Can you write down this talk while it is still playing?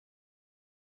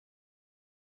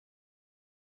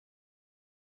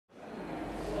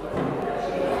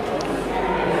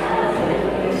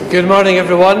Good morning,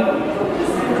 everyone.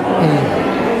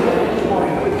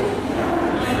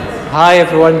 Hi,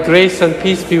 everyone. Grace and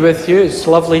peace be with you. It's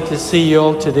lovely to see you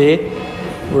all today.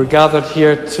 We're gathered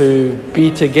here to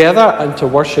be together and to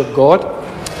worship God.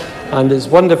 And it's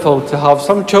wonderful to have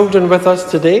some children with us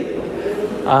today.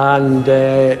 And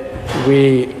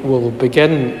we will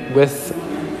begin with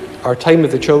our time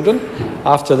with the children.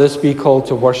 After this, be called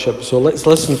to worship. So let's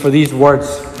listen for these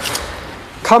words.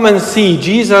 Come and see,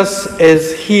 Jesus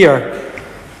is here.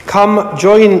 Come,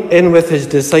 join in with his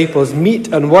disciples.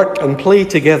 Meet and work and play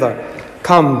together.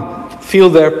 Come, feel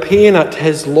their pain at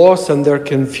his loss and their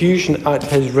confusion at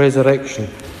his resurrection.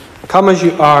 Come as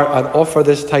you are and offer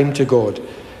this time to God.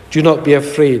 Do not be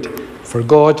afraid, for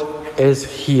God is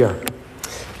here.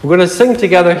 We're going to sing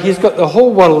together. He's got the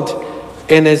whole world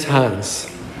in his hands.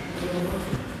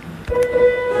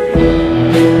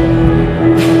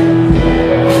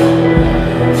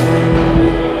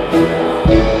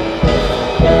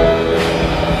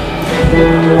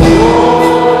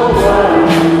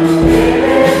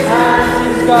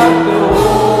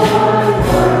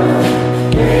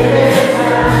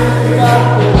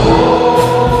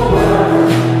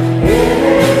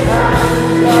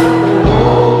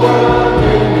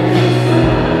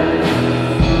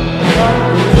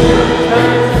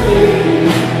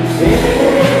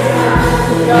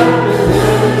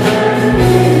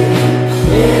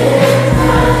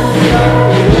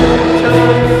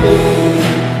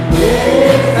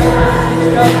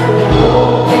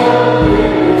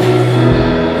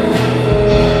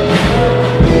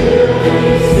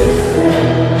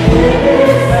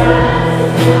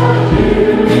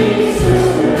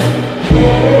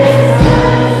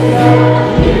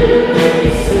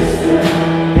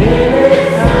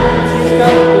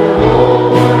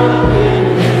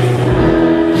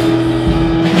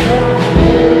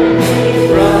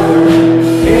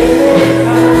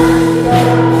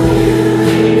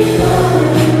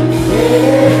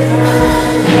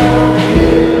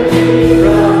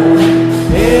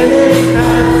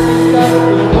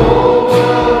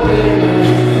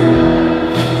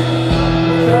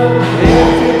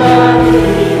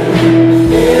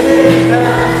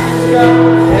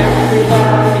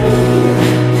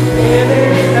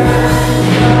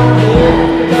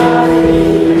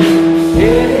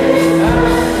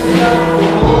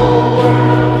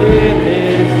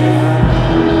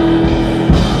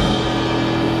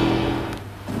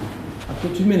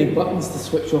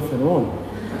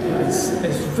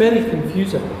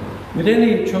 Would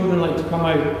any children like to come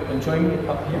out and join me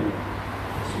up here?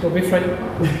 Don't be frightened.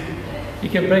 You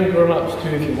can bring grown-ups too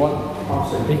if you want.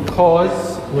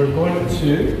 Because we're going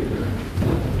to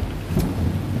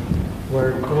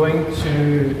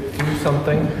do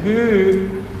something.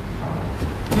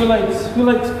 Who likes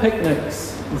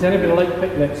picnics? Does anybody like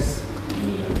picnics?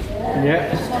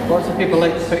 Yeah, lots of people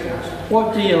like picnics.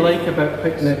 What do you like about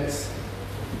picnics?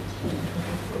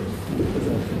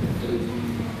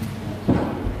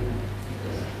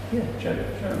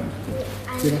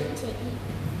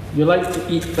 You like to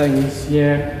eat things,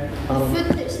 yeah. The food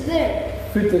that's there.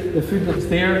 The food that's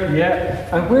there,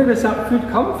 yeah. And where does that food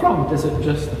come from? Does it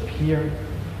just appear?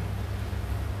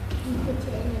 You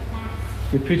put it in a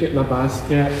basket. You put it in a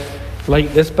basket.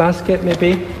 Like this basket,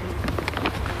 maybe?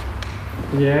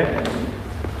 Yeah.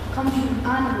 It comes from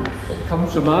animals. It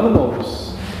comes from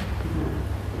animals.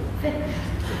 Fish.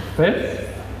 Fish.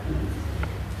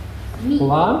 Meat.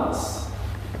 Plants.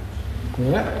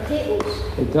 Yeah. Potatoes.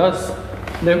 It does.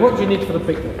 Now, what do you need for the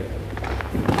picnic?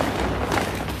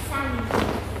 Sand.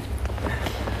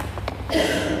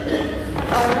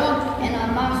 A rock in a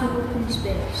massive open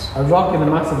space. A rock in a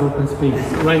massive open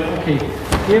space. Right, okay.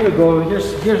 Here we go.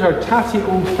 Here's our tatty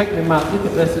old picnic mat. Look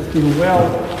at this. It's been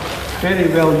very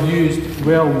well used,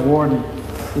 well worn.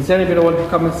 Does anybody want to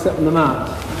come and sit on the mat?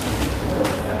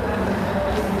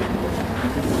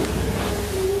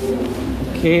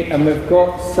 Okay, and we've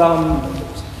got some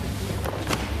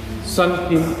sun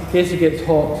cream in case it gets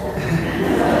hot.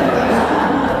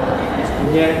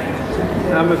 Yeah,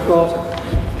 and we've got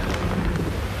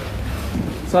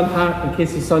sun hat in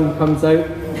case the sun comes out.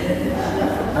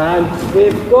 And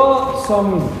we've got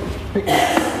some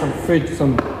food,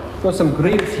 got some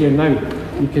grapes here now.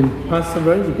 You can pass them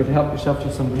around, you can help yourself to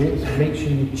some grapes. Make sure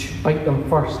you bite them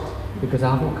first, because I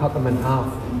haven't cut them in half.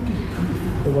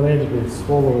 They will end up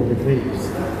swallowing the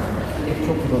grapes.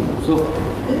 So,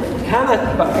 can I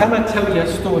tell you a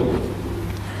story?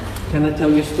 Can I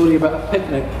tell you a story about a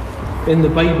picnic in the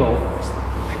Bible?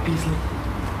 Beasley,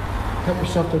 help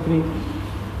yourself to a grape.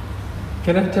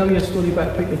 Can I tell you a story about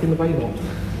a picnic in the Bible?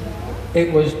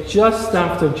 It was just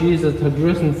after Jesus had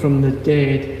risen from the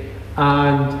dead,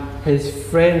 and his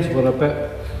friends were a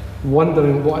bit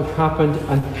wondering what had happened,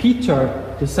 and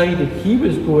Peter decided he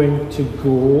was going to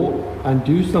go and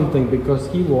do something because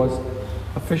he was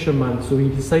a fisherman. So he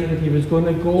decided he was going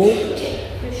to go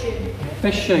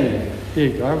fishing. There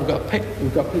you go. We've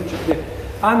got a picture there.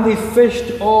 And they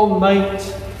fished all night,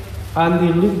 and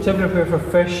they looked everywhere for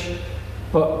fish.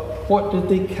 But what did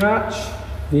they catch?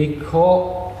 They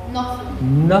caught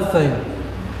nothing.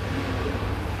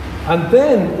 And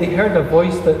then they heard a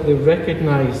voice that they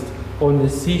recognized on the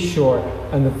seashore,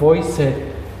 and the voice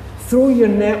said, "Throw your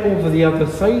net over the other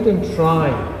side and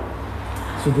try."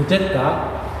 So they did that,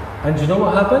 and do you know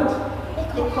what happened?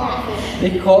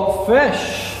 They caught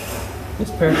fish.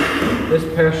 This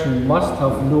person must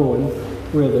have known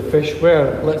where the fish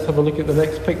were. Let's have a look at the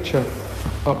next picture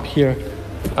up here.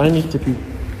 I need to be...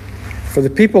 For the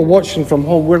people watching from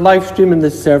home, we're live streaming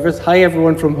this service. Hi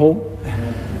everyone from home.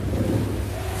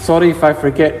 Sorry if I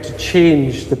forget to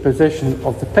change the position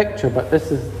of the picture, but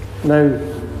this is now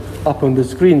up on the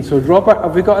screen. So Robert,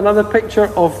 have we got another picture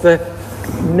of the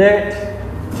net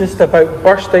just about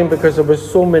bursting because there was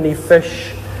so many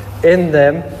fish in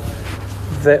them?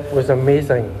 That was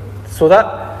amazing. So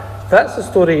that's the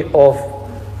story of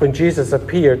when Jesus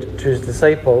appeared to his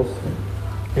disciples,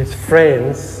 his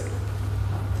friends,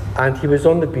 and he was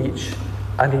on the beach,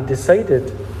 and he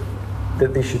decided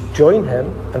that they should join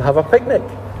him and have a picnic.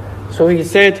 So he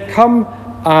said, "Come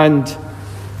and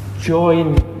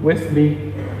join with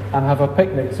me and have a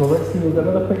picnic." So let's see, we've got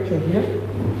another picture here.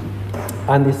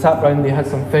 And they sat round, they had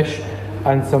some fish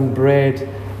and some bread,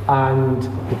 and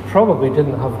they probably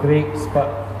didn't have grapes, but,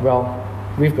 well,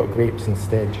 we've got grapes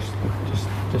instead,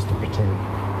 just to pretend.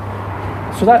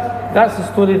 So that's the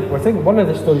story that we're thinking, one of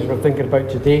the stories we're thinking about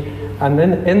today. And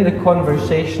then in the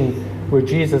conversation where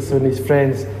Jesus and his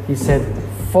friends, he said,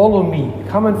 "Follow me,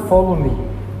 come and follow me."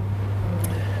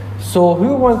 So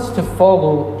who wants to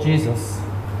follow Jesus?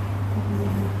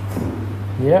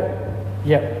 Yeah,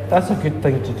 that's a good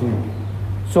thing to do.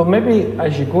 So maybe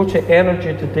as you go to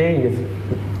Energy today, you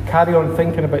carry on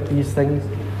thinking about these things,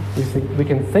 we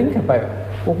can think about,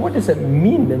 well, what does it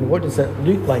mean and what does it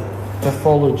look like to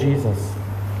follow Jesus?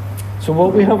 So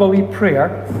will we have a wee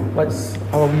prayer? Let's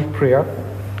have a wee prayer.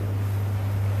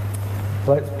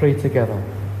 Let's pray together.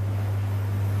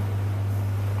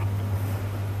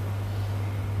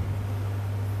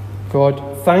 God,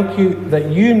 thank you that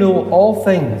you know all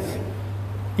things,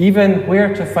 even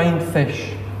where to find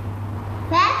fish.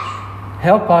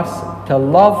 Help us to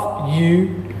love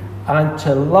you and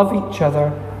to love each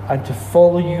other and to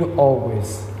follow you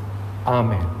always.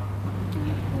 Amen.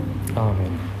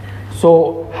 Amen.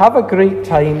 So have a great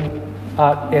time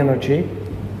at Energy.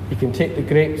 You can take the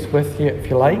grapes with you if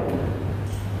you like.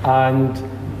 And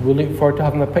we'll look forward to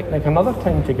having a picnic another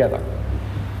time together.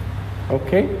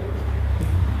 Okay?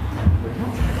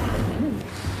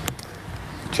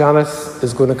 Janice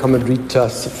is going to come and read to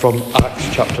us from Acts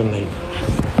chapter 9.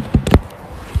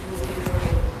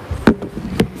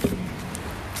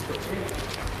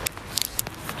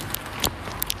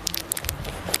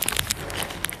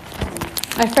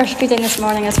 Our first reading this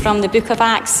morning is from the book of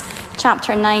Acts,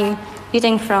 chapter 9,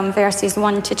 reading from verses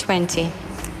 1 to 20.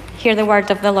 Hear the word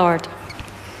of the Lord.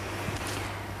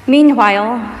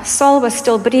 Meanwhile, Saul was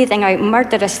still breathing out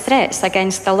murderous threats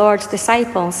against the Lord's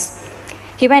disciples.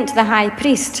 He went to the high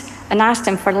priest and asked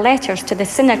him for letters to the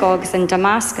synagogues in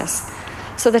Damascus,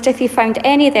 so that if he found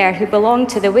any there who belonged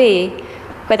to the way,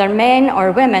 whether men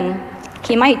or women,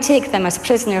 he might take them as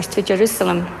prisoners to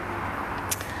Jerusalem.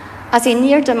 As he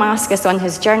neared Damascus on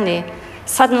his journey,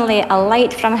 suddenly a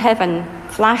light from heaven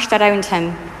flashed around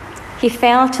him. He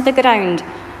fell to the ground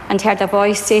and heard a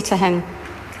voice say to him,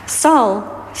 "Saul,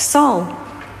 Saul,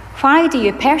 why do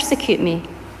you persecute me?"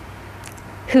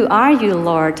 "Who are you,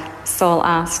 Lord?" Saul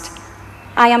asked.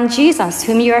 "I am Jesus,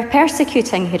 whom you are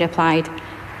persecuting," he replied.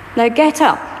 "Now get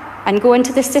up and go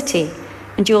into the city,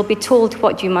 and you will be told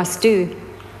what you must do."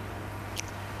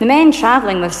 The men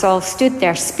traveling with Saul stood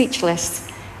there speechless.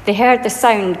 They heard the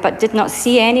sound but did not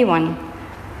see anyone.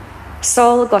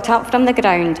 Saul got up from the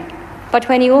ground, but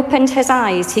when he opened his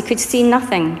eyes, he could see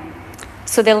nothing.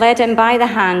 So they led him by the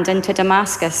hand into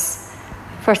Damascus.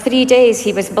 For 3 days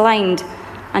he was blind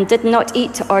and did not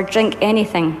eat or drink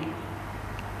anything.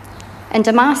 In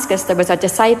Damascus there was a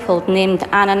disciple named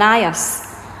Ananias.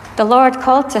 The Lord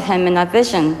called to him in a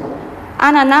vision,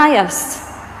 "Ananias."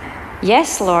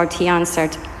 "Yes, Lord," he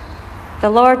answered. The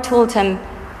Lord told him,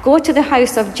 "Go to the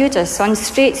house of Judas on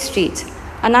Straight Street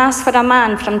and ask for a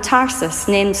man from Tarsus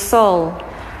named Saul,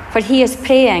 for he is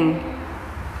praying.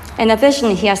 In a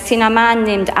vision he has seen a man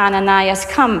named Ananias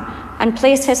come and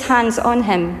place his hands on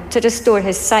him to restore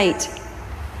his sight."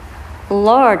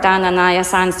 Lord,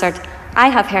 Ananias answered, I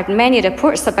have heard many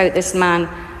reports about this man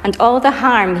and all the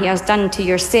harm he has done to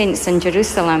your saints in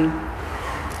Jerusalem.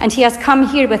 And he has come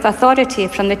here with authority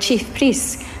from the chief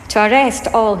priests to arrest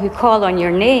all who call on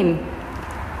your name.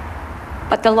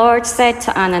 But the Lord said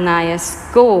to Ananias,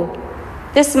 Go,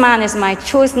 this man is my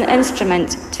chosen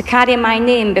instrument to carry my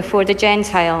name before the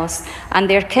Gentiles and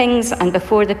their kings and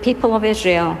before the people of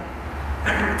Israel.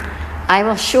 I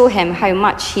will show him how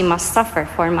much he must suffer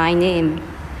for my name.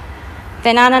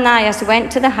 Then Ananias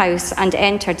went to the house and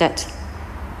entered it.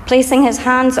 Placing his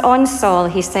hands on Saul,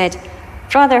 he said,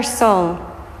 Brother Saul,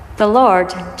 the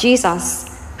Lord,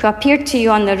 Jesus, who appeared to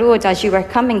you on the road as you were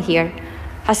coming here,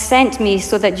 has sent me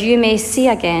so that you may see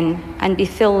again and be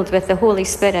filled with the Holy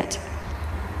Spirit.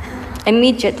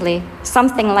 Immediately,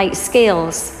 something like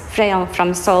scales fell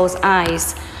from Saul's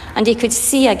eyes, and he could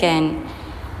see again.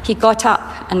 He got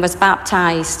up and was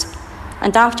baptized,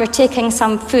 and after taking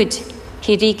some food,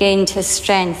 he regained his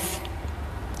strength.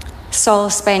 Saul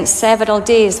spent several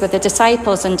days with the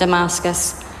disciples in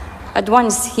Damascus. At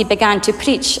once he began to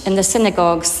preach in the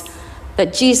synagogues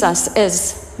that Jesus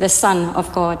is the Son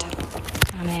of God.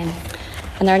 Amen.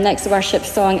 And our next worship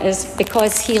song is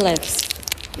Because He Lives.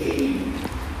 He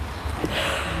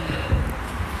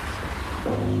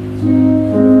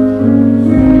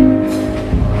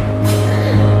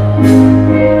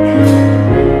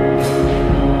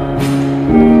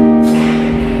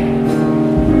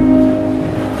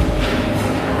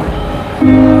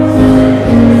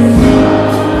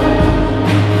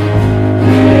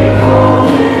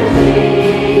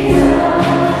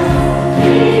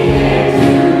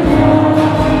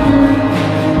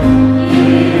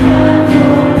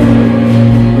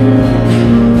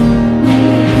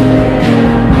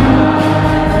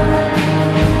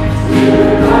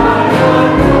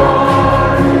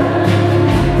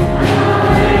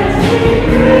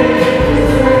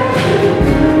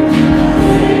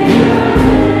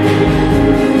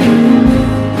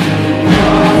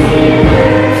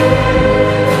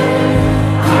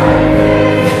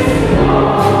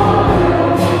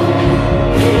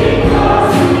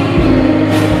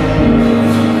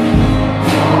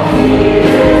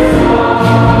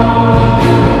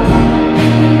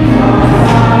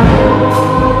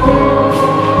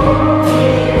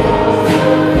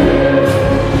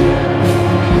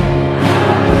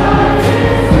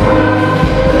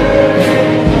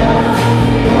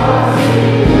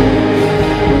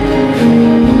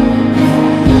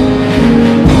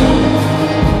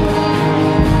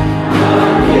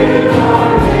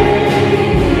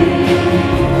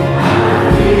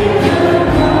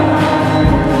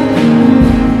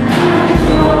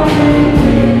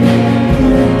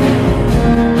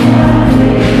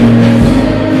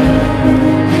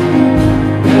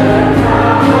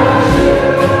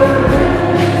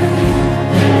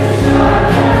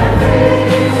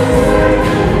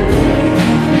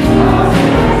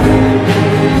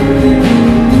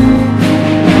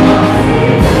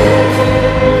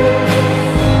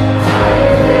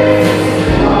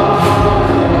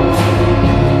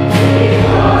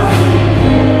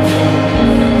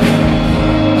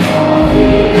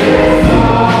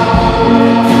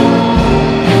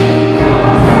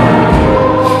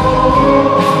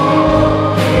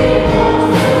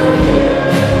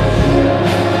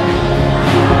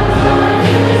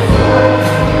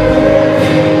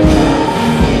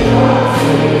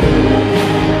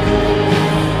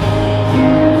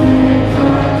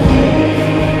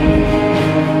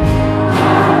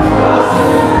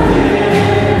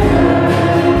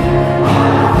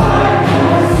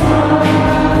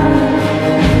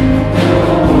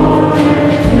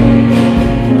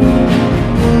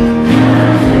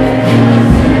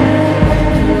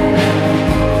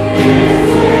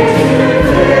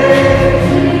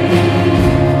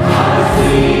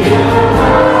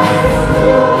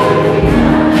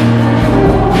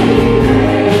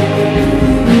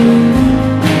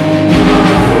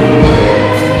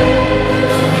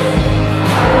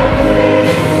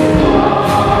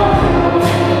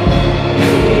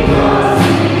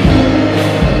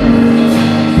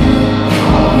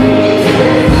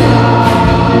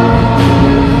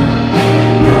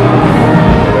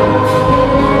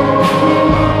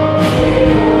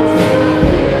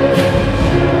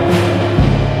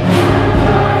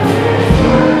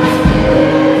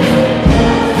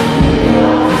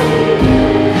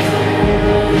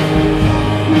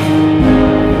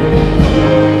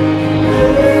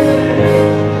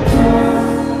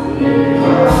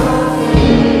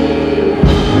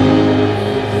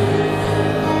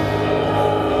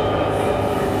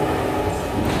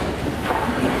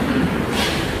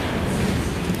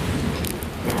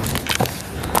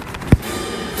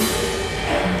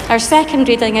Our second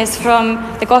reading is from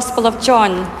the Gospel of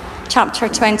John, chapter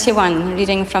 21,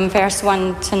 reading from verse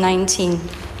 1 to 19.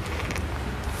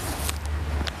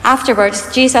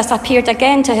 Afterwards, Jesus appeared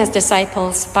again to his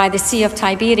disciples by the Sea of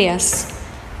Tiberias.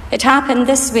 It happened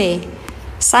this way.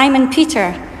 Simon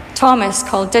Peter, Thomas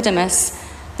called Didymus,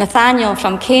 Nathanael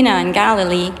from Cana in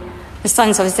Galilee, the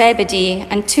sons of Zebedee,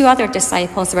 and 2 other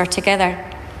disciples were together.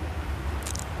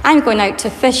 "I'm going out to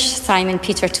fish," Simon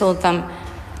Peter told them,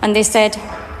 and they said,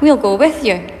 "We'll go with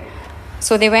you."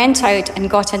 So they went out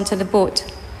and got into the boat,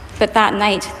 but that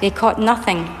night they caught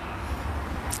nothing.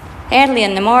 Early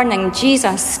in the morning,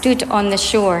 Jesus stood on the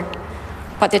shore,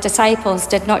 but the disciples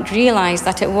did not realize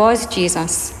that it was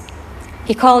Jesus.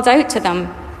 He called out to them,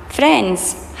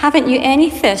 "Friends, haven't you any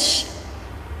fish?"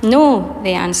 "No,"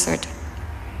 they answered.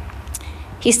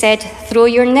 He said, "Throw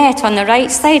your net on the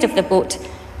right side of the boat,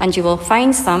 and you will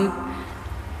find some."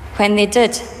 When they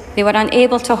did, they were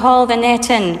unable to haul the net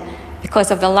in because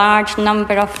of the large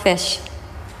number of fish.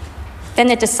 Then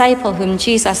the disciple whom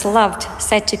Jesus loved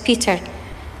said to Peter,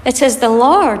 "It is the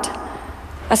Lord."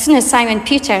 As soon as Simon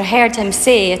Peter heard him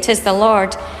say, "It is the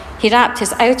Lord," he wrapped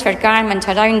his outer garment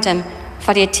around him,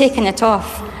 for he had taken it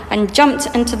off, and jumped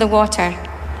into the water.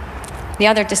 The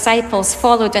other disciples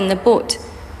followed in the boat,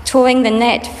 towing the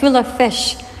net full of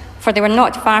fish, for they were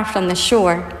not far from the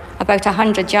shore, about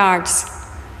 100 yards.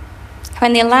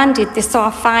 When they landed, they saw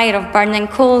a fire of burning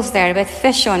coals there with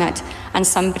fish on it and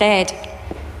some bread.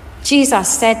 Jesus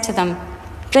said to them,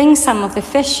 "Bring some of the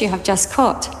fish you have just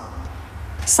caught."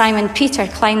 Simon Peter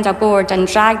climbed aboard and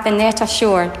dragged the net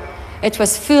ashore. It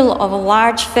was full of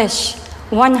large fish,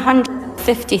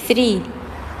 153,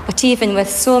 but even with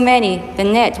so many, the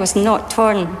net was not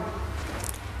torn.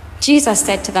 Jesus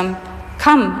said to them,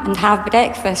 "Come and have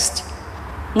breakfast."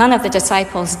 None of the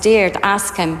disciples dared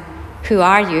ask him, "Who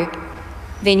are you?"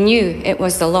 They knew it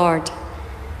was the Lord.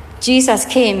 Jesus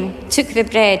came, took the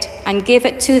bread, and gave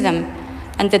it to them,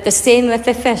 and did the same with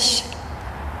the fish.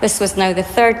 This was now the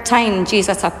 3rd time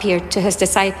Jesus appeared to his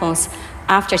disciples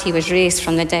after he was raised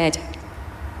from the dead.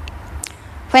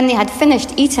 When they had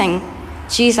finished eating,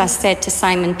 Jesus said to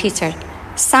Simon Peter,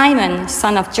 "Simon,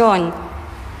 son of John,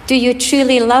 do you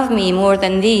truly love me more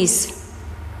than these?"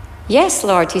 "Yes,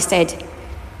 Lord," he said.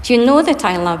 "You know that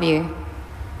I love you."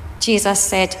 Jesus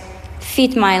said,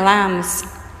 "Feed my lambs."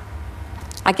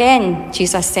 Again,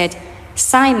 Jesus said,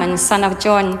 "Simon, son of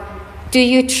John, do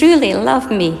you truly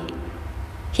love me?"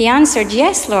 He answered,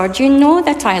 "Yes, Lord, you know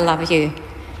that I love you."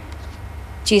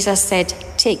 Jesus said,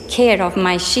 "Take care of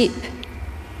my sheep."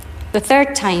 The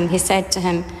 3rd time he said to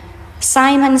him,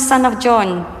 "Simon, son of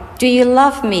John, do you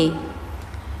love me?"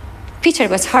 Peter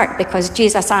was hurt because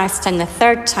Jesus asked him the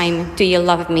 3rd time, "Do you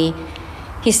love me?"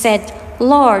 He said,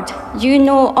 "Lord, you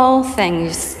know all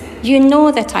things. You know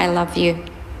that I love you."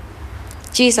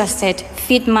 Jesus said,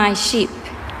 "Feed my sheep.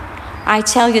 I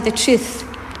tell you the truth.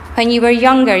 When you were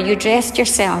younger, you dressed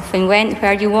yourself and went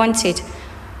where you wanted.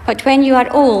 But when you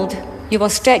are old, you will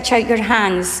stretch out your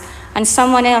hands, and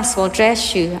someone else will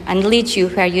dress you and lead you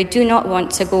where you do not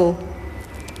want to go."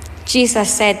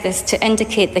 Jesus said this to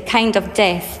indicate the kind of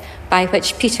death by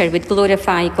which Peter would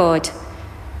glorify God.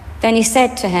 Then he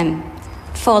said to him,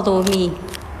 "Follow me."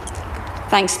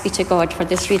 Thanks be to God for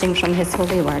this reading from his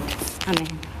holy word. Amen.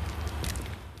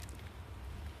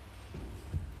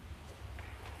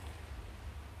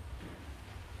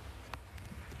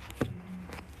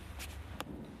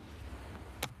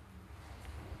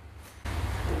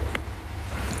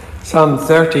 Psalm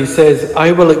 30 says,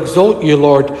 "I will exalt you,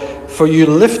 Lord, for you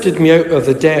lifted me out of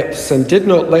the depths and did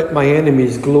not let my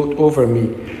enemies gloat over me.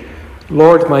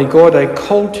 Lord my God, I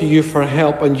called to you for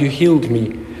help and you healed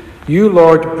me. You,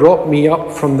 Lord, brought me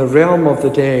up from the realm of the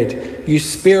dead. You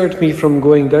spared me from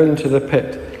going down to the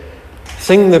pit.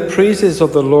 Sing the praises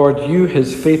of the Lord, you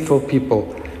his faithful people.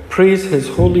 Praise his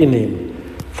holy name.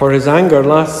 For his anger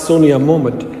lasts only a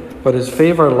moment, but his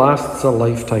favour lasts a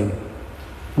lifetime.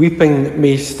 Weeping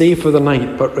may stay for the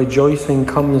night, but rejoicing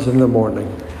comes in the morning."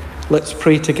 Let's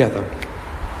pray together.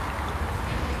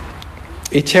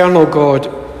 Eternal God,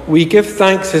 we give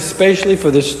thanks especially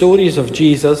for the stories of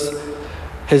Jesus,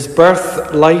 his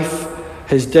birth, life,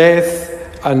 his death,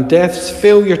 and death's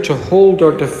failure to hold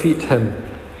or defeat him.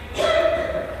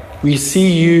 We see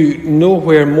you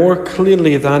nowhere more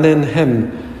clearly than in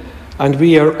him, and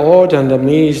we are awed and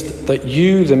amazed that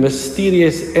you, the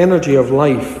mysterious energy of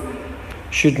life,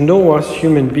 should know us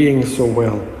human beings so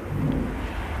well.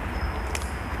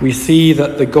 We see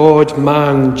that the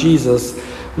God-man, Jesus,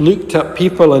 looked at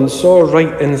people and saw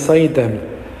right inside them,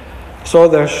 saw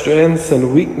their strengths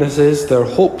and weaknesses, their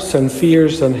hopes and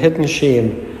fears and hidden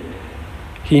shame.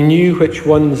 He knew which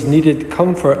ones needed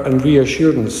comfort and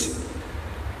reassurance.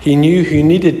 He knew who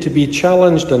needed to be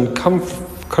challenged and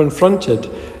confronted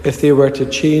if they were to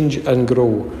change and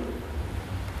grow.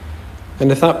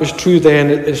 And if that was true then,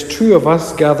 it is true of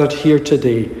us gathered here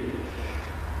today.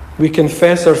 We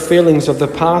confess our failings of the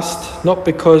past, not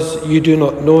because you do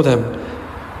not know them,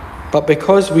 but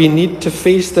because we need to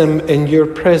face them in your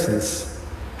presence,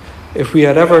 if we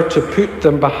are ever to put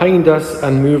them behind us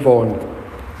and move on.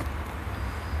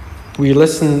 We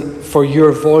listen for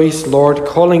your voice, Lord,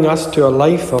 calling us to a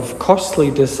life of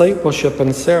costly discipleship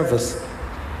and service.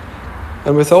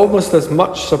 And with almost as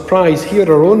much surprise,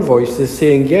 hear our own voices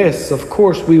saying, yes, of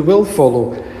course, we will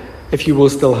follow if you will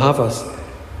still have us.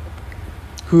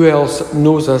 Who else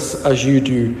knows us as you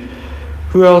do?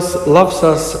 Who else loves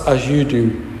us as you do?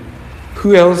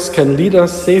 Who else can lead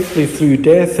us safely through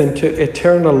death into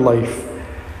eternal life?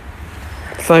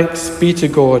 Thanks be to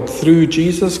God through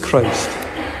Jesus Christ,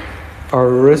 our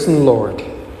risen Lord,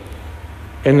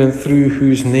 in and through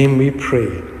whose name we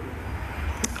pray.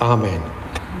 Amen.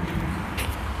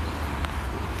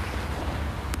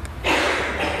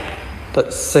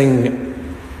 Let's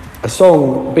sing a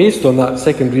song based on that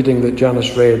second reading that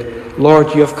Janice read.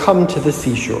 Lord, you have come to the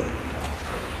seashore.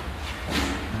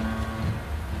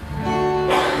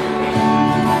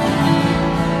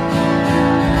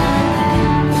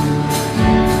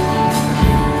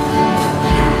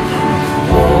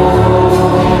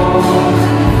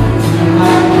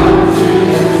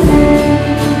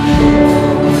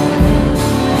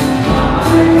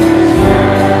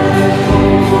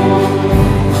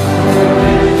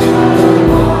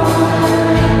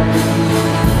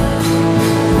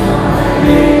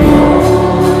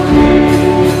 Amen.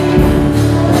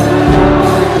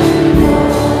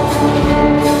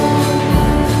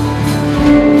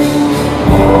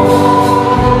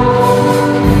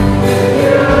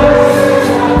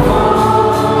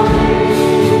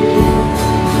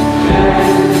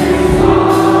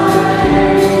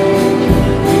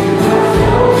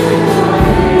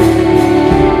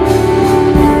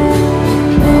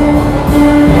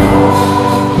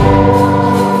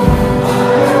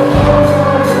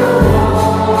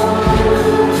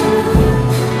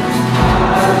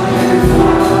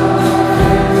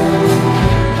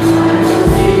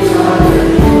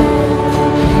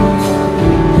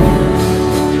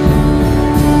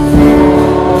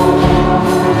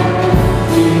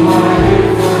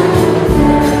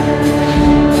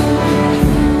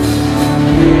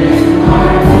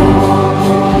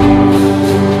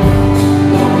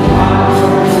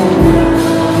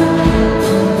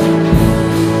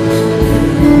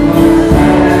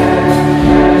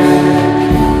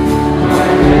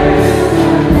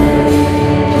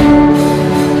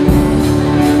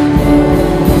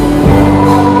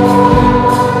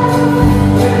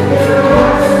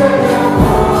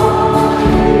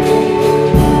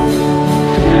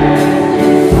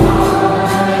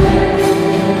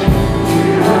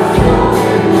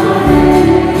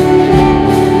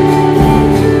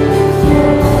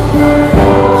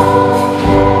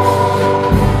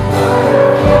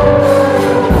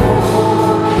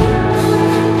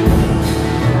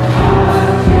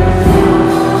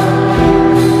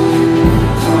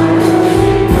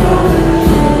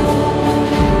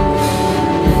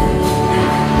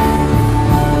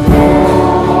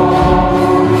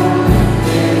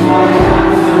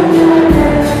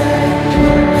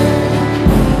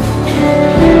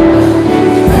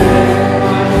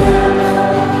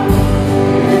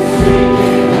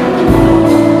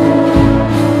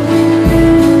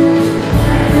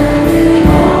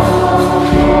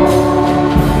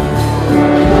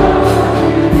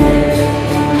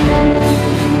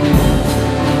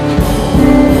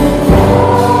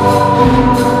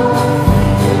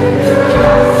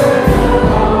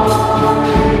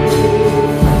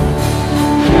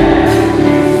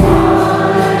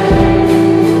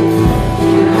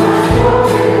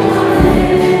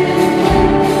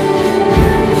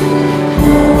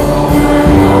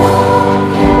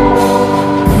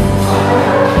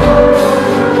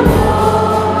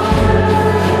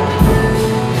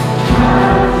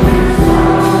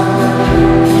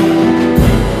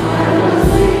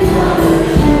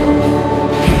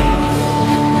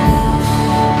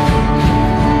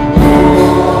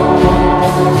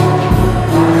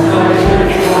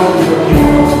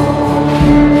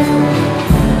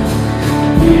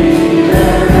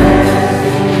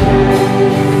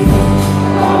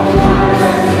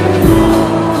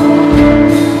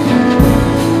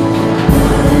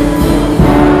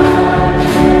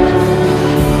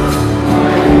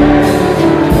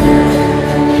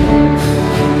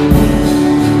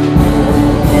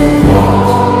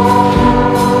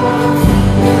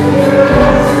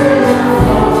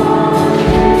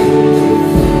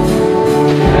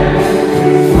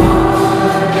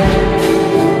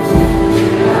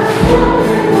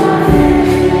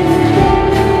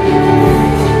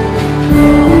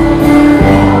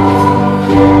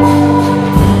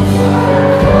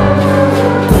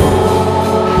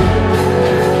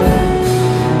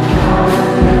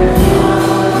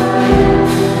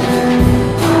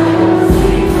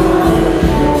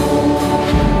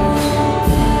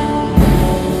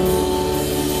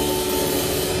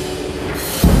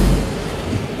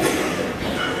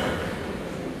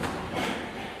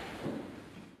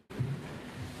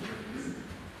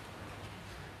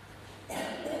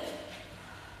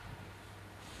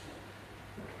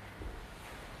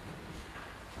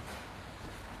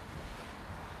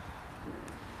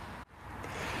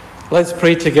 Let's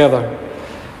pray together.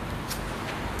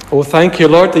 Oh, thank you,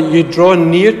 Lord, that you draw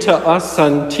near to us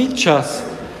and teach us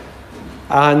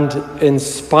and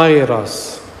inspire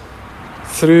us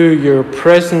through your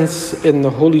presence in the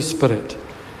Holy Spirit.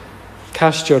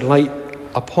 Cast your light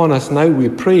upon us now, we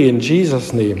pray, in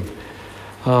Jesus' name.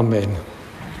 Amen.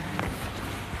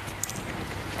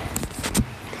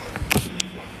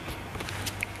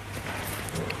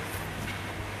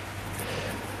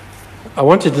 I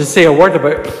wanted to say a word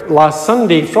about last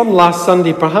Sunday. From last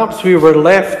Sunday, perhaps we were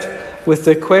left with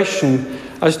the question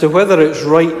as to whether it's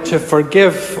right to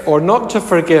forgive or not to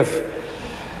forgive.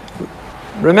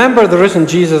 Remember, the risen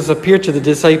Jesus appeared to the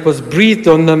disciples, breathed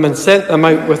on them, and sent them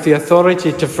out with the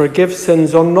authority to forgive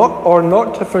sins or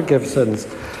not to forgive sins.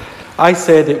 I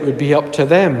said it would be up to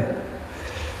them.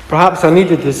 Perhaps I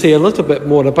needed to say a little bit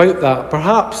more about that.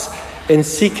 Perhaps in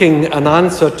seeking an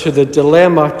answer to the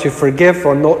dilemma to forgive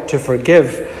or not to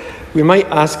forgive, we might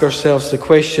ask ourselves the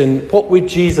question, what would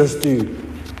Jesus do?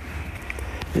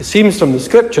 It seems from the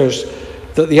scriptures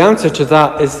that the answer to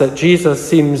that is that Jesus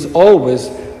seems always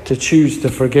to choose to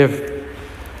forgive.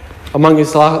 Among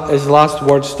his last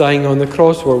words dying on the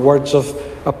cross were words of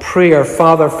a prayer,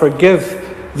 Father,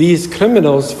 forgive these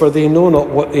criminals, for they know not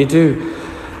what they do.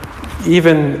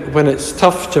 Even when it's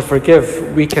tough to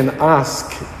forgive, we can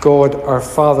ask God our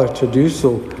Father to do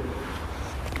so.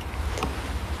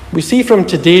 We see from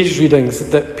today's readings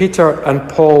that Peter and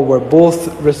Paul were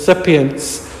both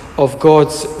recipients of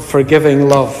God's forgiving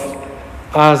love,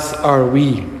 as are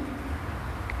we.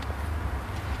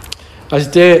 As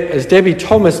Debbie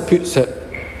Thomas puts it,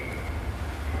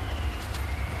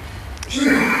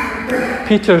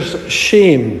 Peter's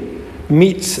shame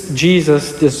meets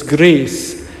Jesus'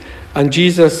 disgrace, and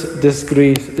Jesus'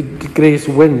 disgrace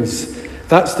wins.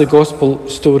 That's the gospel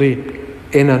story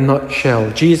in a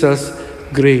nutshell. Jesus'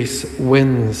 grace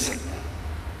wins.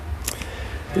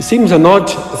 It seems an odd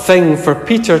thing for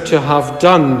Peter to have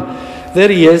done. There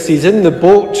he is, he's in the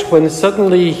boat when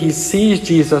suddenly he sees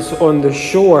Jesus on the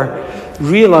shore,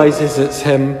 realizes it's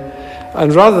him,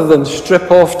 and rather than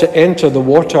strip off to enter the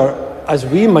water, as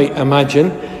we might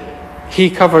imagine, he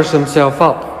covers himself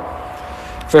up.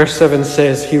 Verse 7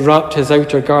 says, he wrapped his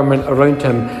outer garment around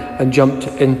him and jumped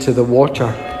into the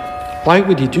water. Why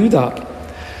would he do that?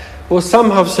 Well, some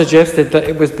have suggested that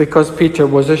it was because Peter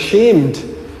was ashamed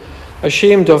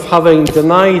of having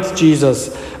denied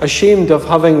Jesus, ashamed of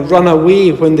having run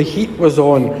away when the heat was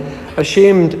on,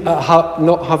 ashamed at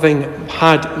not having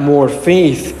had more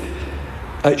faith,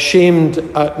 ashamed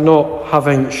at not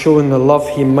having shown the love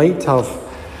he might have.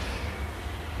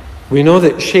 We know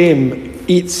that shame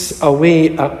eats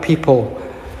away at people.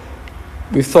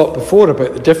 We've thought before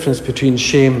about the difference between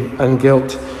shame and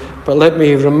guilt, but let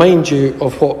me remind you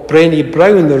of what Brené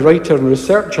Brown, the writer and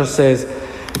researcher, says.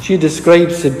 She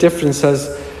describes the difference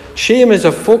as shame is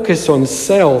a focus on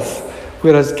self,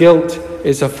 whereas guilt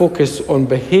is a focus on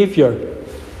behaviour.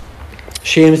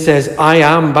 Shame says, I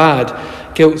am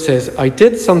bad. Guilt says, I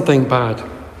did something bad.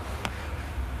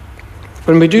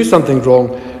 When we do something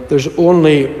wrong, there's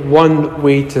only one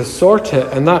way to sort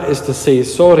it, and that is to say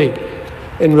sorry.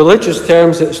 In religious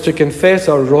terms, it's to confess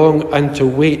our wrong and to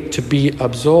wait to be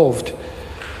absolved.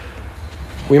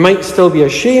 We might still be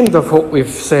ashamed of what we've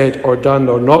said or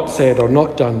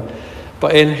not done,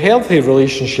 but in healthy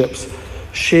relationships,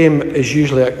 shame is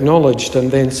usually acknowledged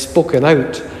and then spoken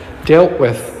out, dealt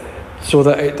with, so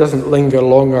that it doesn't linger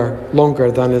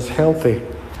longer than is healthy.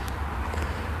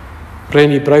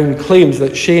 Brené Brown claims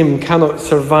that shame cannot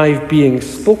survive being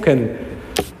spoken,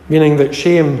 meaning that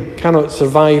shame cannot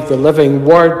survive the living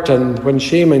word, and when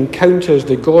shame encounters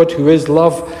the God who is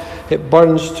love, it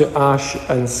burns to ash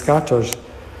and scatters.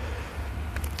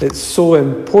 It's so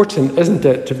important, isn't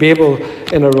it, to be able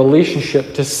in a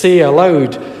relationship to say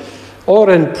aloud, or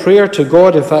in prayer to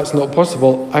God if that's not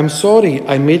possible, I'm sorry,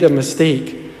 I made a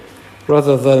mistake,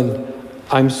 rather than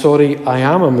I'm sorry, I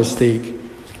am a mistake.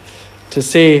 To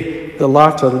say the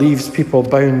latter leaves people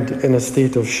bound in a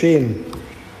state of shame.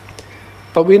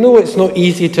 But we know it's not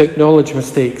easy to acknowledge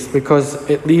mistakes because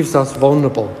it leaves us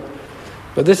vulnerable.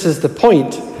 But this is the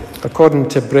point, according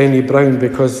to Brené Brown,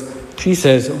 because she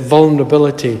says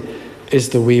vulnerability is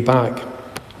the way back.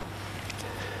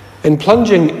 In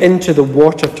plunging into the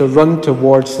water to run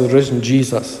towards the risen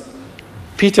Jesus,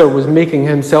 Peter was making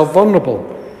himself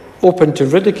vulnerable, open to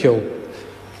ridicule.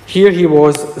 Here he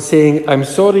was saying, I'm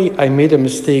sorry, I made a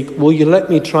mistake. Will you let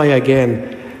me try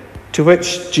again? To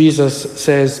which Jesus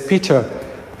says, Peter,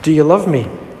 do you love me?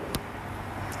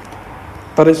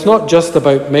 But it's not just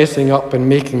about messing up and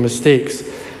making mistakes.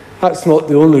 That's not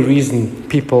the only reason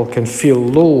people can feel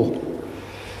low.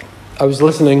 I was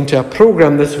listening to a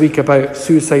programme this week about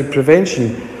suicide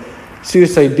prevention,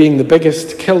 suicide being the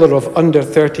biggest killer of under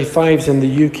 35s in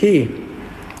the UK.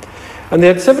 And they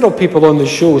had several people on the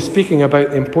show speaking about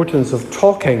the importance of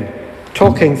talking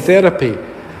therapy.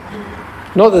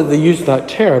 Not that they used that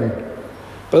term,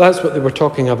 but that's what they were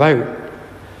talking about.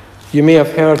 You may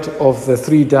have heard of the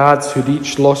 3 dads who'd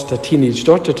each lost a teenage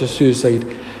daughter to suicide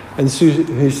and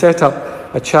who set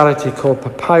up a charity called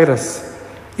Papyrus,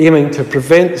 aiming to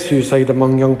prevent suicide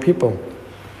among young people.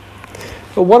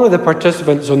 But one of the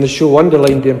participants on the show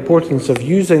underlined the importance of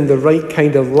using the right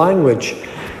kind of language,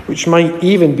 which might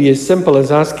even be as simple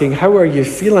as asking, "How are you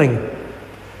feeling?"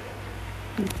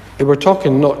 They were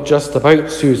talking not just about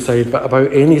suicide, but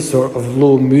about any sort of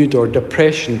low mood or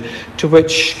depression, to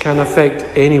which can affect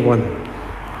anyone.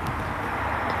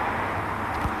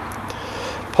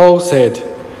 Paul said,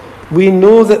 "We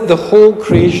know that the whole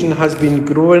creation has been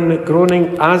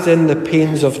groaning as in the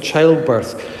pains of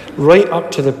childbirth, right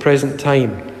up to the present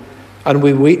time, and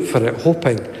we wait for it,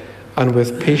 hoping and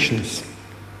with patience."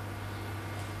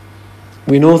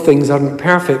 We know things aren't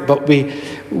perfect, but we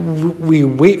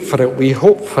wait for it, we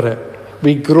hope for it,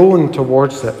 we groan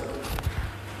towards it.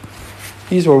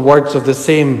 These were words of the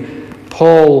same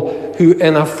Paul, who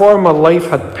in a former life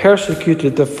had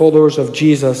persecuted the followers of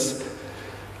Jesus,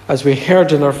 as we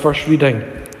heard in our first reading,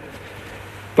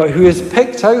 but who is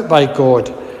picked out by God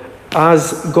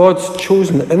as God's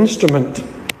chosen instrument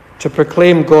to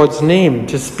proclaim God's name,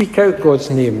 to speak out God's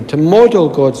name, to model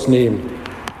God's name,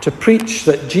 to preach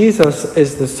that Jesus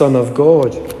is the Son of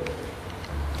God.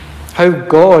 How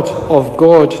God of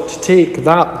God to take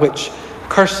that which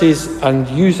curses and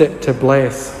use it to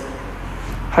bless.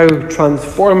 How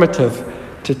transformative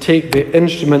to take the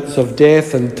instruments of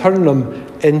death and turn them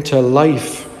into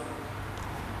life.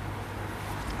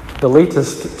 The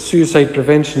latest suicide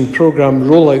prevention programme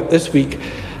rollout this week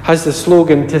has the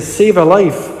slogan, "To save a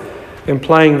life,"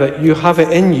 implying that you have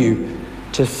it in you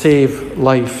to save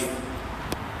life.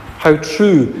 How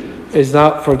true is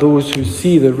that for those who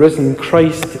see the risen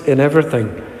Christ in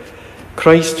everything?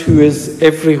 Christ who is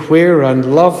everywhere,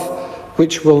 and love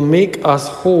which will make us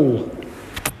whole.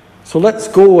 So let's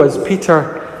go as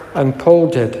Peter and Paul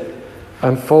did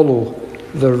and follow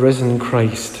the risen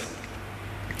Christ.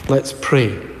 Let's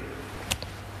pray.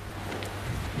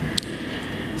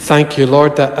 Thank you,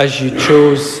 Lord, that as you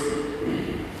chose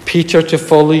Peter to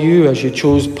follow you, as you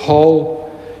chose Paul,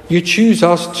 you choose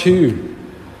us too,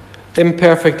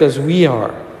 imperfect as we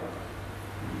are.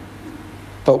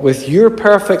 But with your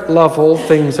perfect love, all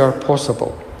things are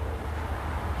possible.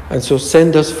 And so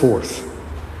send us forth,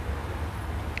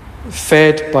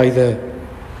 fed by the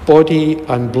body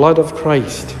and blood of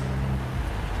Christ,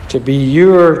 to be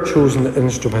your chosen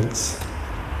instruments,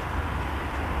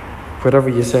 wherever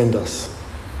you send us.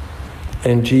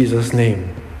 In Jesus' name,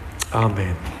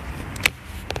 amen.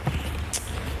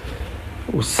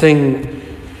 We'll sing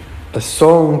a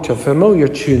song to a familiar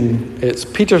tune. It's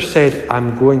Peter Said,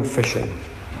 "I'm Going Fishing."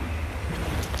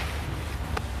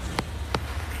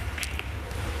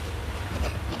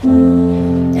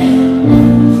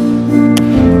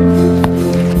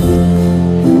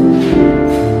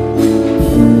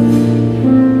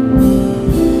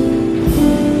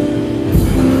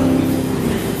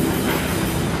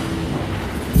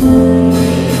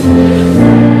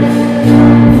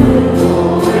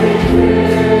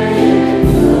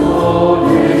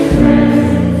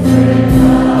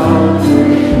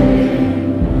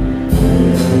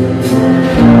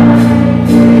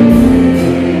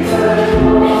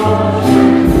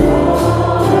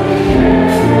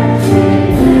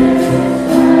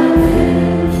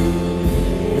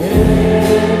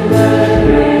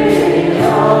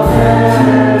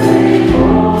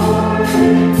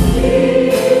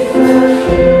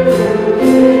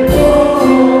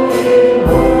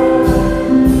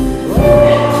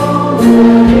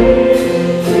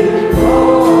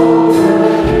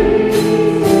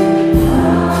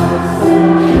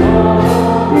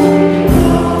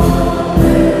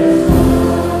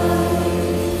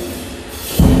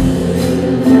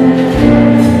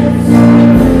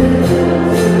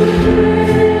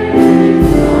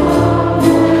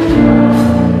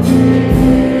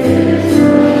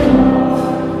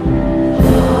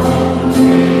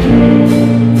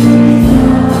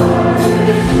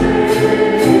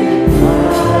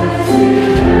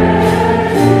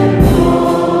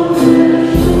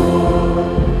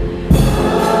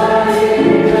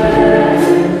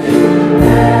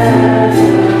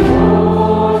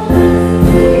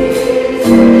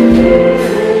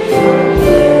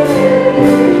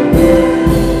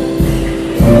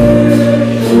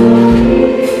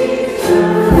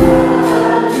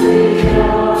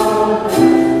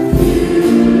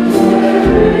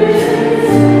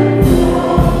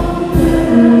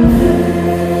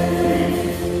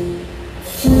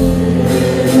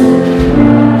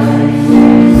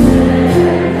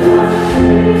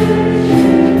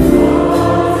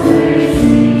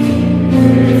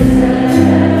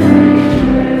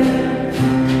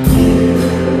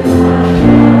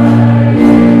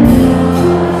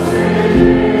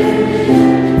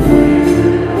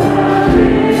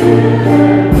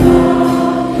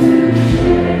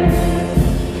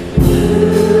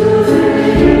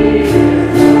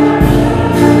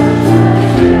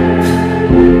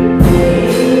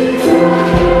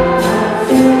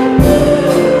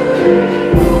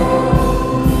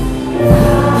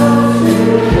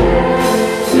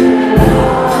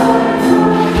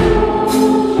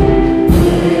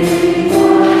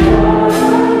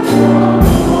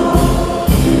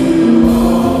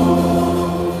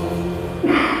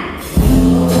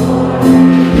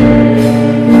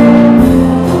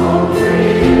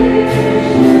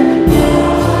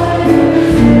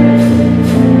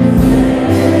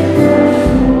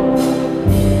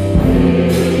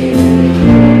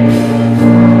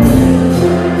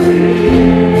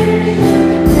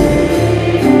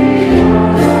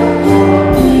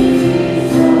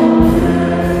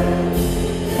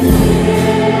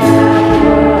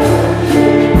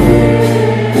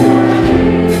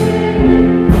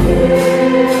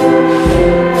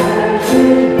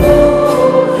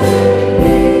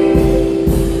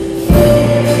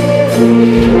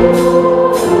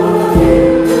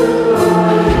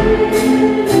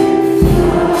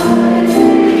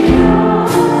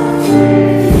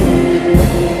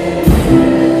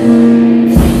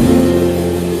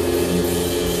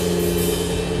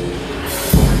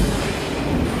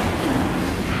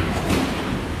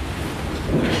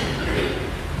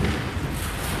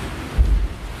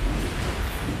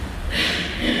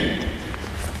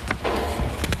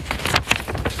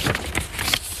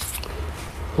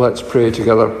 Let's pray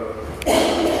together.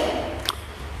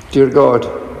 Dear God,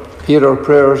 hear our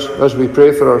prayers as we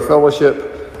pray for our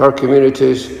fellowship, our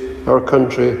communities, our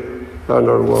country, and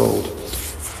our world.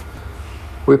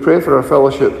 We pray for our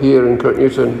fellowship here in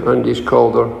Kirknewton and East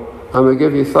Calder, and we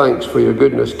give you thanks for your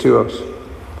goodness to us.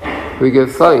 We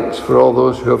give thanks for all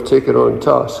those who have taken on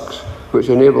tasks which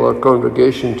enable our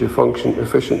congregation to function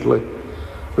efficiently.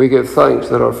 We give thanks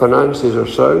that our finances are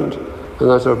sound and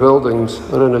that our buildings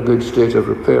are in a good state of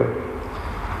repair.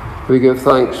 We give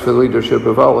thanks for the leadership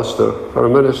of Alistair, our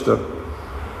minister.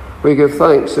 We give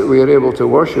thanks that we are able to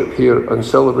worship here and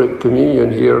celebrate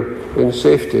communion here in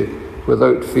safety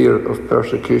without fear of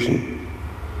persecution.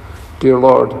 Dear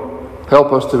Lord,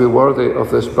 help us to be worthy of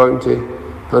this bounty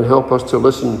and help us to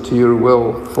listen to your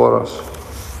will for us.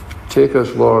 Take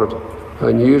us, Lord,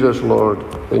 and use us, Lord,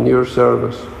 in your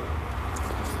service.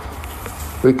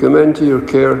 We commend to your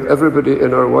care everybody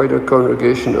in our wider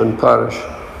congregation and parish,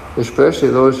 especially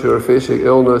those who are facing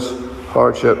illness,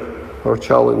 hardship, or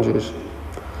challenges.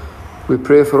 We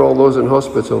pray for all those in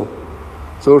hospital,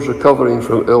 those recovering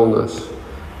from illness,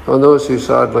 and those who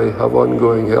sadly have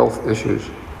ongoing health issues.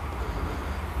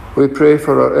 We pray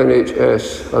for our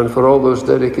NHS and for all those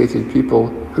dedicated people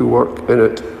who work in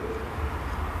it.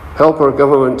 Help our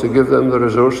government to give them the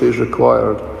resources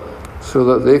required so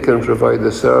that they can provide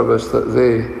the service that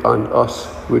they and us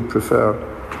would prefer.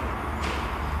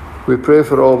 We pray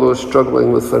for all those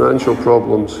struggling with financial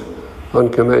problems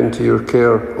and commend to your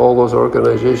care all those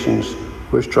organisations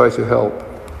which try to help.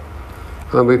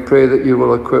 And we pray that you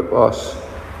will equip us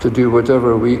to do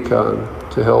whatever we can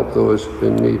to help those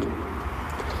in need.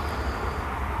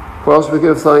 Whilst we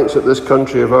give thanks that this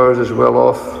country of ours is well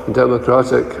off,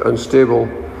 democratic and stable,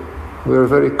 we are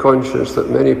very conscious that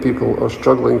many people are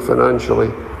struggling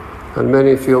financially and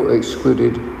many feel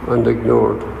excluded and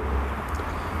ignored.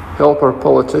 Help our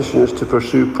politicians to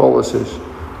pursue policies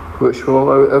which will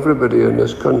allow everybody in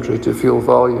this country to feel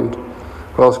valued,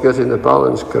 whilst getting the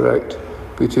balance correct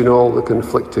between all the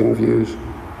conflicting views.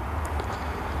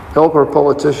 Help our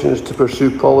politicians to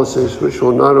pursue policies which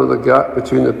will narrow the gap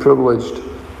between the privileged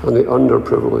and the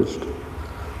underprivileged,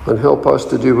 and help us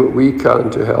to do what we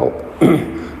can to help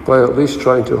by at least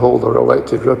trying to hold our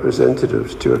elected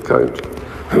representatives to account.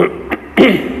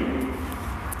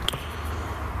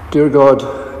 Dear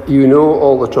God, you know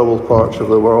all the troubled parts of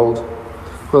the world,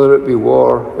 whether it be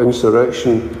war,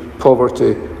 insurrection,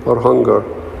 poverty, or hunger.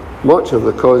 Much of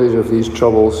the causes of these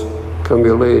troubles can be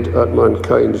laid at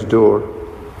mankind's door.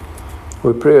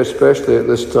 We pray especially at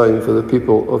this time for the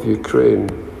people of Ukraine.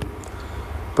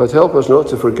 But help us not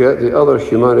to forget the other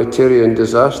humanitarian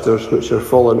disasters which have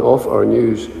fallen off our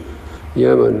news: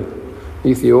 Yemen,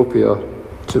 Ethiopia,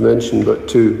 to mention but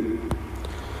two.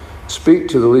 Speak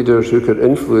to the leaders who can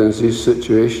influence these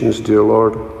situations, dear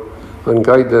Lord, and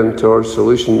guide them towards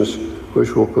solutions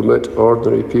which will permit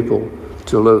ordinary people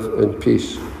to live in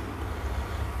peace.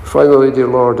 Finally, dear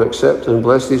Lord, accept and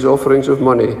bless these offerings of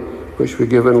money which we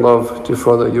give in love to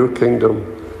further your kingdom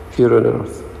here on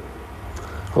earth.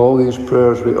 All these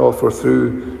prayers we offer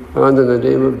through and in the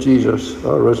name of Jesus,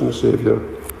 our risen Saviour.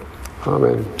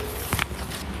 Amen.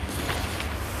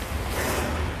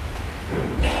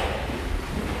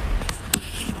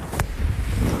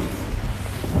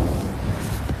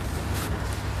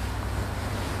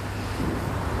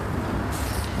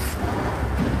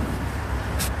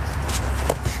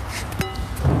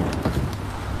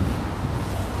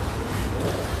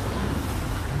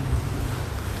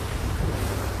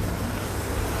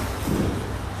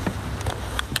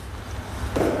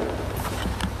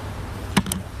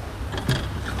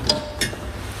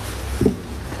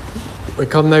 We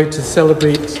come now to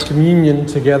celebrate communion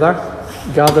together,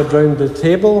 gathered round the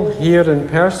table here in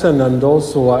person and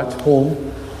also at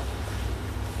home.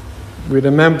 We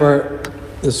remember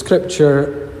the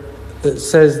scripture that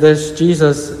says this: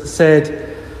 Jesus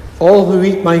said, "All who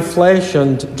eat my flesh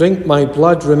and drink my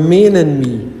blood remain in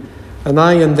me, and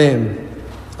I in them.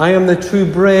 I am the true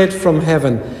bread from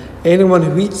heaven. Anyone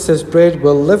who eats this bread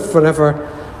will live forever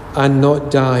and not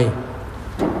die."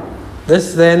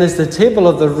 This then is the table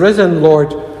of the risen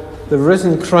Lord, the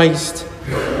risen Christ.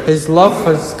 His love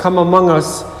has come among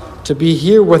us to be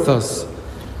here with us.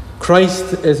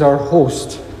 Christ is our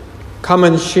host. Come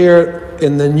and share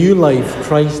in the new life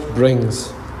Christ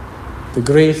brings. The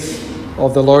grace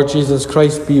of the Lord Jesus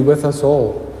Christ be with us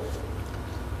all.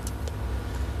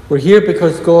 We're here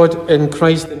because God in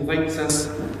Christ invites us.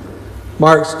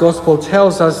 Mark's Gospel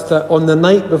tells us that on the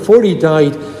night before he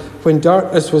died, when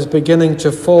darkness was beginning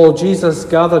to fall, Jesus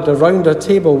gathered around a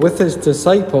table with his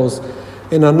disciples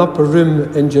in an upper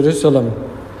room in Jerusalem.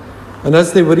 And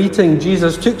as they were eating,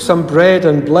 Jesus took some bread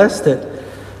and blessed it,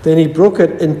 Then he broke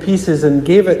it in pieces and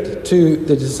gave it to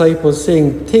the disciples,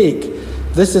 saying,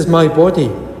 "Take, this is my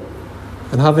body."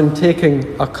 And having taken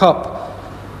a cup,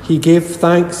 he gave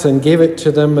thanks and gave it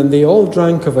to them, and they all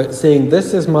drank of it, saying,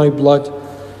 "This is my blood,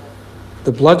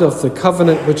 the blood of the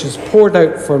covenant, which is poured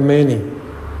out for many."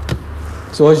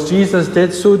 So as Jesus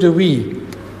did, so do we,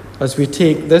 as we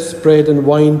take this bread and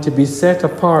wine to be set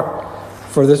apart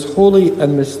for this holy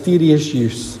and mysterious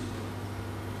use.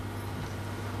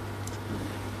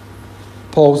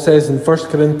 Paul says in 1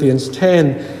 Corinthians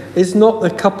 10, "Is not the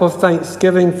cup of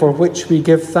thanksgiving for which we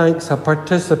give thanks a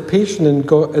participation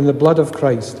in the blood of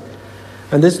Christ?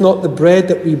 And is not the bread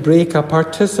that we break a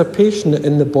participation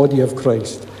in the body of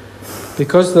Christ?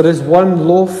 Because there is one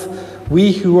loaf,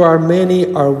 we who are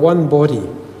many are one body,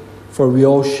 for we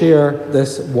all share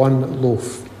this one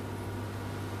loaf."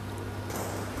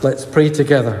 Let's pray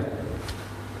together.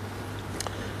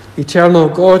 Eternal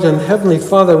God and Heavenly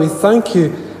Father, we thank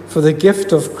you for the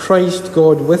gift of Christ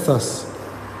God with us,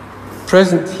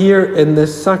 present here in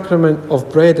this sacrament of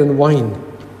bread and wine.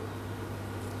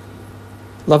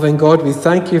 Loving God, we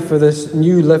thank you for this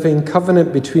new living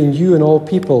covenant between you and all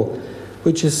people,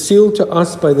 which is sealed to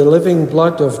us by the living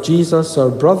blood of Jesus, our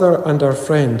brother and our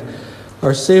friend,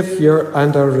 our Saviour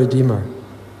and our Redeemer.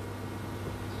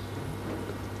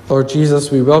 Lord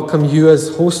Jesus, we welcome you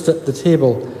as host at the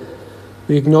table.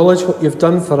 We acknowledge what you've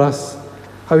done for us,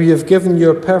 how you have given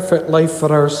your perfect life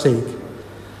for our sake,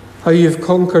 how you have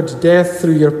conquered death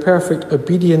through your perfect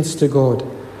obedience to God,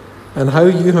 and how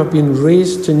you have been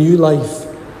raised to new life,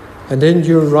 and in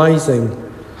your rising,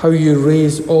 how you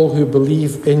raise all who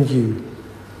believe in you.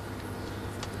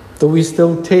 Though we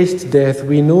still taste death,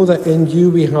 we know that in you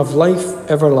we have life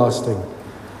everlasting.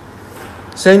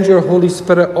 Send your Holy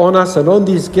Spirit on us and on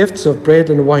these gifts of bread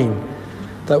and wine,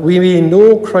 that we may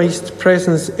know Christ's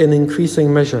presence in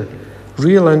increasing measure,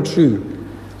 real and true,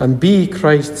 and be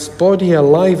Christ's body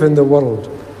alive in the world,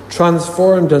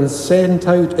 transformed and sent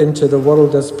out into the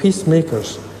world as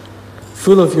peacemakers,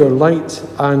 full of your light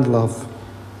and love.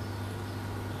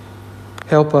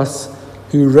 Help us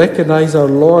who recognize our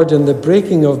Lord in the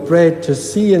breaking of bread to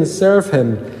see and serve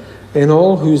him in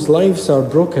all whose lives are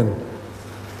broken.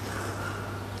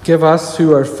 Give us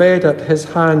who are fed at his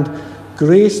hand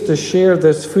grace to share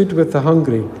this food with the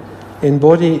hungry in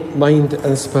body, mind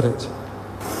and spirit.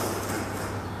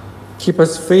 Keep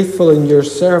us faithful in your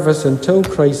service until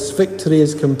Christ's victory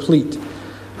is complete,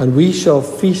 and we shall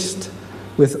feast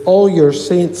with all your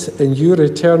saints in your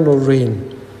eternal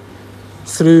reign.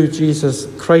 Through Jesus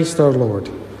Christ our Lord,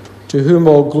 to whom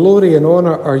all glory and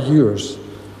honour are yours,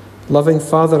 loving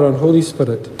Father and Holy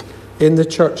Spirit, in the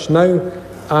Church now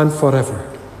and forever.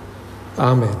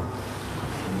 Amen.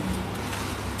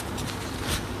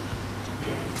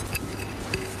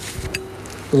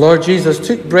 The Lord Jesus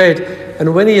took bread,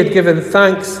 and when he had given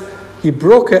thanks, he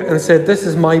broke it and said, "This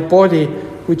is my body,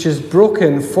 which is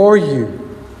broken for you."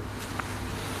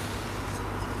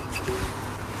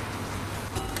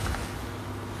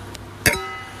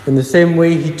 In the same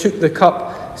way, he took the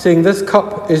cup, saying, "This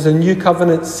cup is a new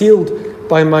covenant sealed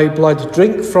by my blood.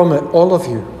 Drink from it, all of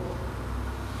you."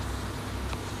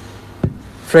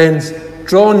 Friends,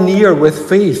 draw near with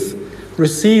faith.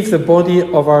 Receive the body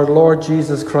of our Lord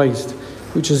Jesus Christ,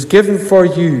 which is given for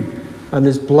you, and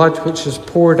his blood which is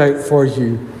poured out for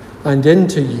you and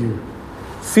into you.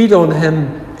 Feed on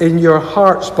him in your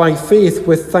hearts by faith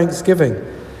with thanksgiving.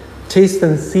 Taste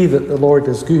and see that the Lord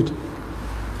is good.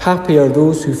 Happy are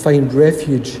those who find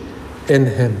refuge in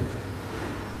him.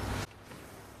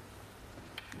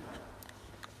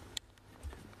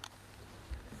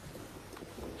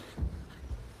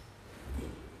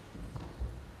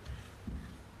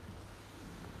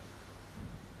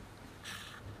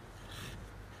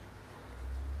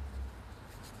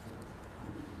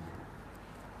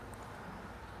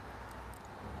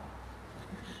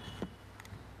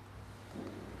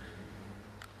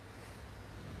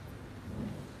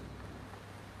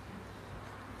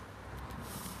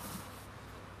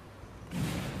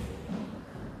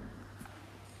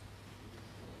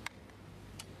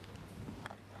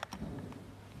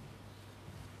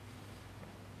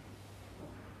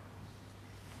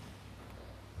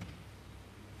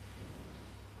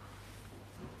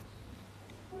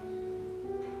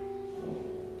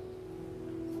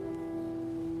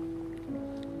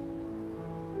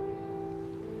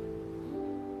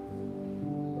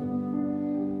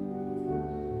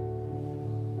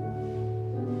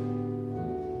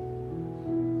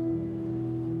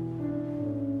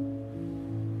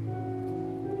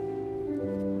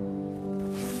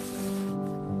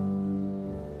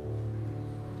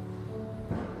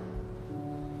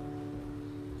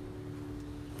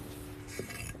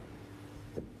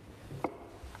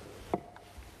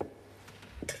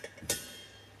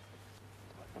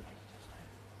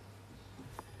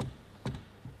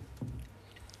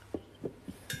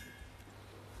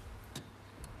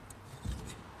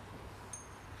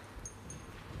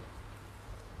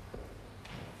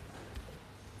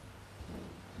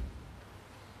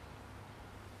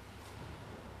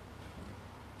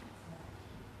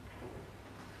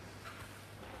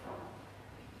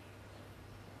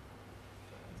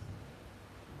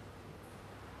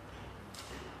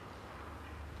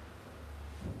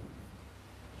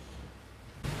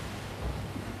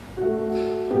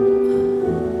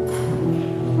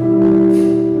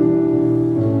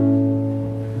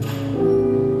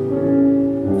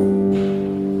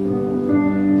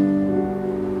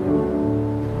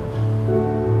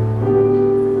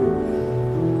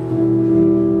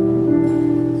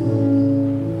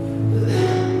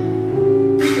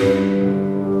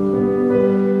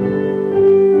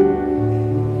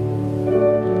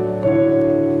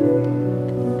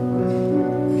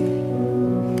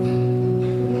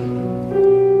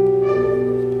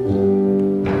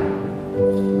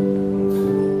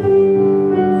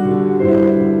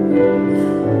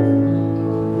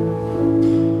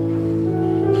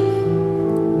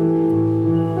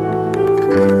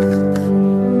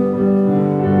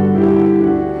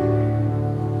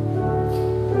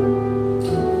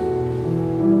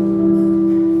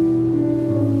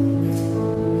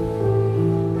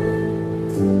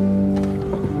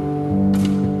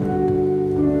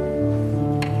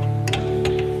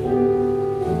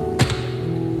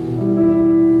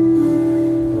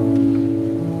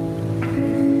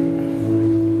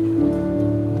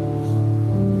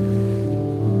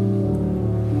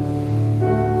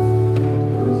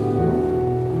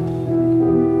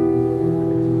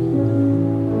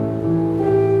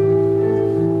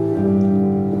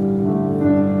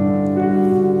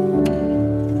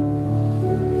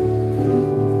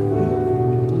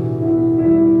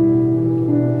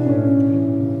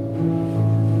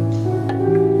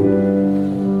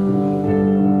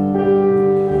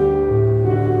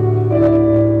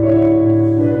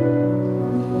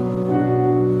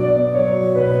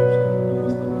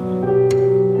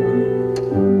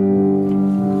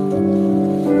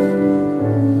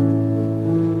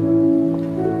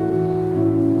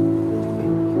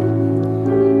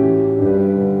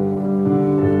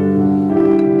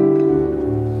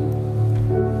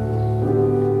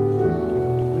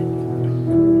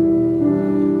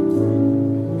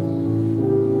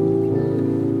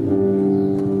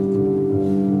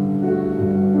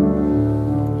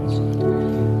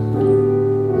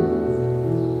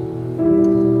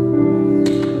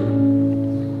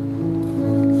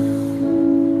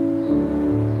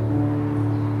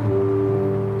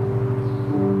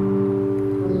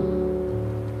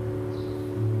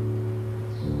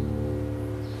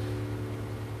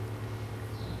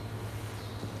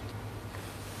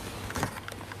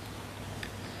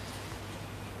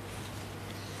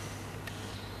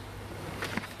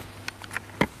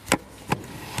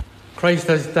 Christ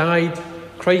has died.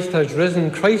 Christ has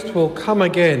risen. Christ will come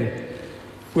again.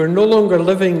 We're no longer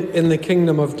living in the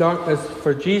kingdom of darkness,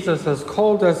 for Jesus has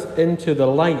called us into the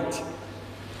light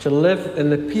to live in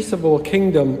the peaceable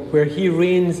kingdom where he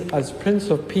reigns as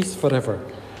Prince of Peace forever.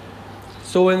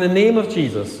 So in the name of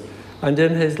Jesus and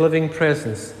in his living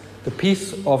presence, the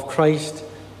peace of Christ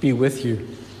be with you.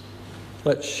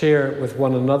 Let's share with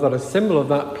one another a symbol of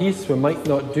that peace. We might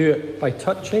not do it by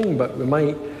touching, but we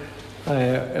might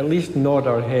at least nod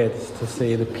our heads to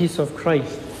say, the peace of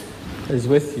Christ is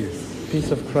with you. Peace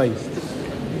of Christ.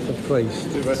 Peace of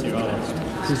Christ.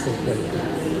 Peace of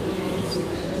Christ.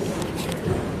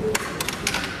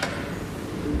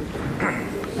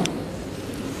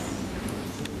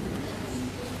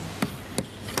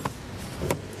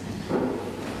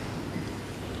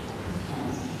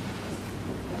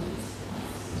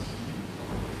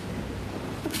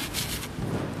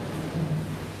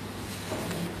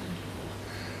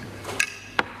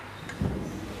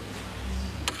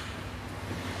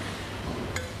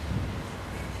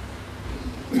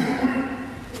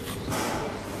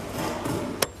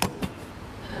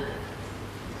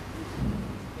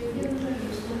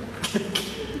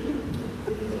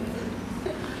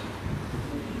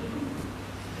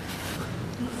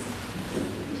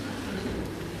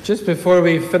 Just before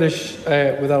we finish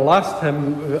with our last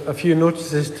hymn, a few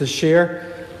notices to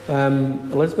share.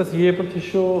 Elizabeth, are you able to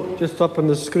show just up on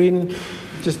the screen,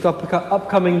 just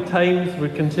upcoming times?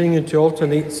 We're continuing to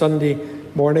alternate Sunday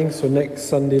morning, so next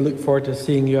Sunday, look forward to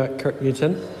seeing you at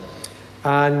Kirknewton.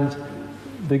 And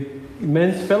the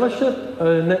Men's Fellowship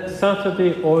next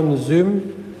Saturday on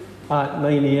Zoom at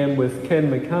 9 a.m. with Ken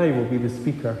Mackay will be the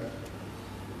speaker.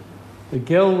 The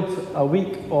Guild a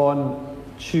week on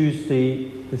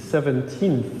Tuesday the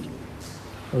 17th,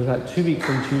 or was that 2 weeks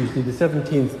on Tuesday the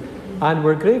 17th, and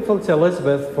we're grateful to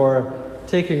Elizabeth for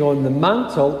taking on the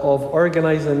mantle of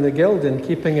organising the Guild and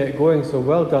keeping it going, so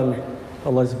well done,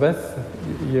 Elizabeth.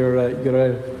 You're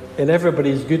in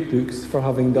everybody's good books for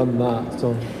having done that,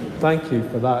 so thank you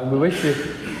for that, and we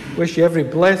wish you every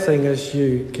blessing as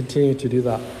you continue to do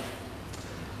that.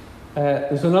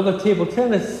 There's another table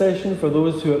tennis session for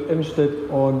those who are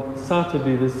interested on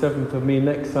Saturday the 7th of May,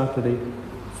 next Saturday,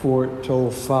 4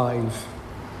 till 5.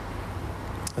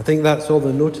 I think that's all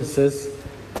the notices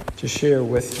to share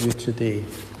with you today.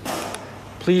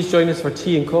 Please join us for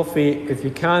tea and coffee if you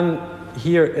can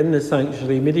here in the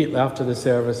sanctuary immediately after the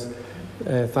service.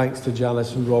 Thanks to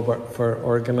Janice and Robert for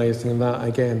organising that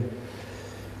again.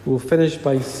 We'll finish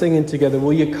by singing together,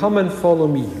 "Will you come and follow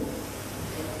me?"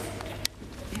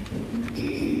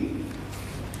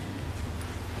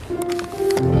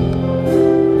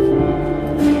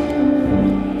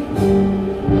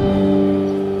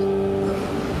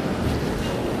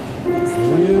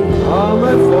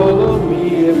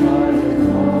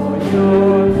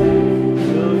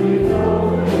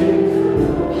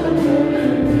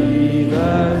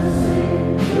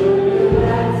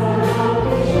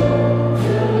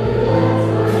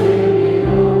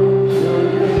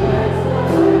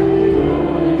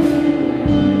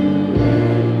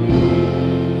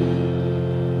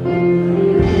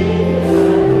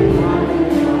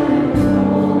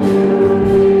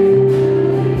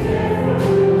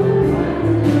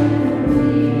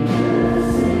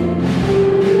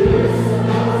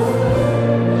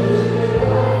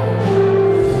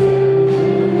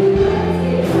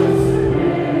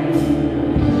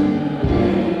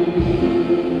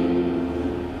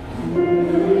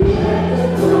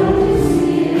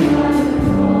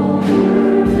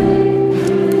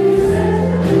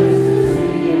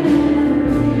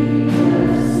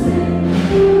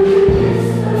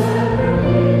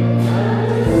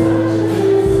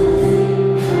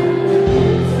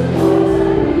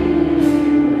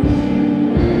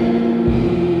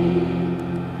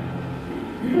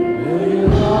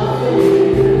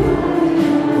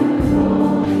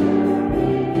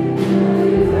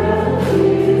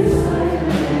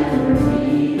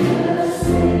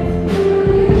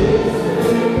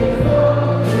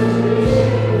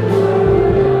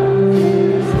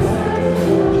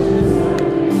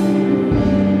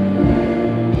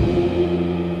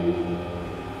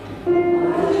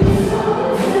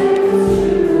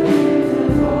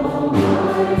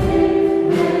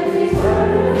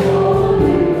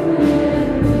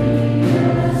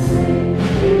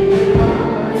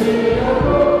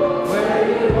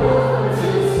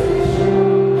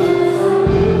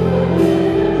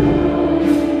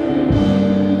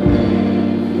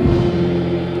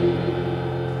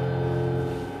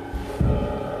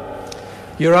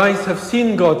 Your eyes have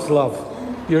seen God's love.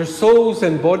 Your souls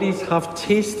and bodies have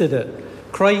tasted it.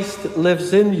 Christ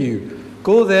lives in you.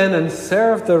 Go then and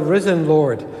serve the risen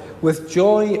Lord with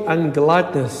joy and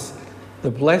gladness.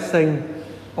 The blessing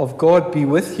of God be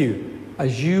with you,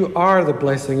 as you are the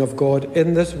blessing of God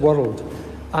in this world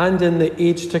and in the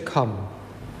age to come.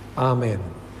 Amen.